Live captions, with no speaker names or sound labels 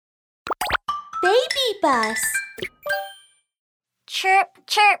baby bus. Chirp,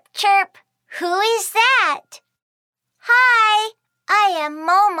 chirp, chirp. Who is that? Hi, I am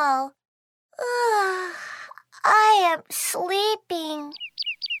Momo. Ugh, I am sleeping.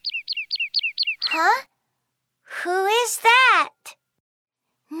 Huh? Who is that?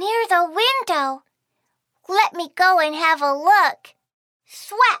 Near the window. Let me go and have a look.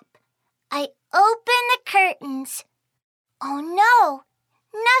 Swap! I open the curtains. Oh no,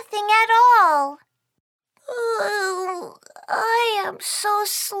 nothing at all. I am so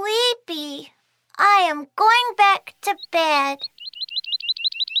sleepy. I am going back to bed.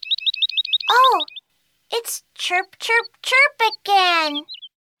 Oh, it's chirp, chirp, chirp again.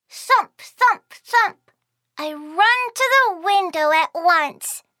 Thump, thump, thump. I run to the window at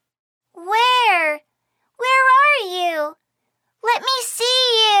once. Where? Where are you? Let me see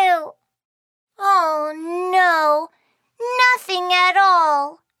you. Oh, no, nothing at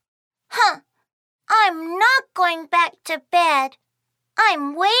all. I'm not going back to bed.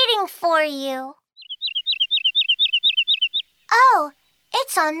 I'm waiting for you. Oh,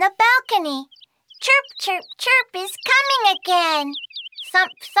 it's on the balcony. Chirp, chirp, chirp is coming again.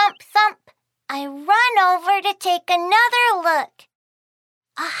 Thump, thump, thump. I run over to take another look.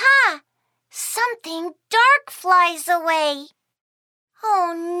 Aha! Something dark flies away.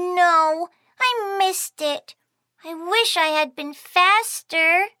 Oh no, I missed it. I wish I had been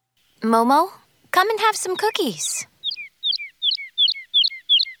faster. Momo, come and have some cookies.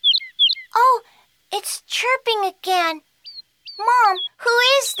 Oh, it's chirping again. Mom, who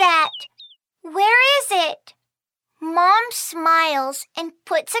is that? Where is it? Mom smiles and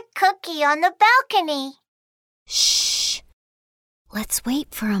puts a cookie on the balcony. Shh. Let's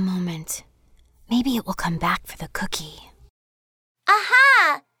wait for a moment. Maybe it will come back for the cookie.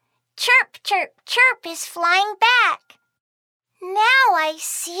 Aha! Chirp, chirp, chirp is flying back. Now I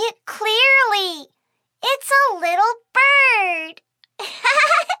see it clearly. It's a little bird.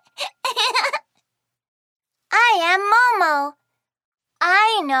 I am Momo.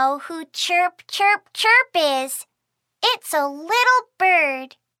 I know who Chirp, Chirp, Chirp is. It's a little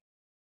bird.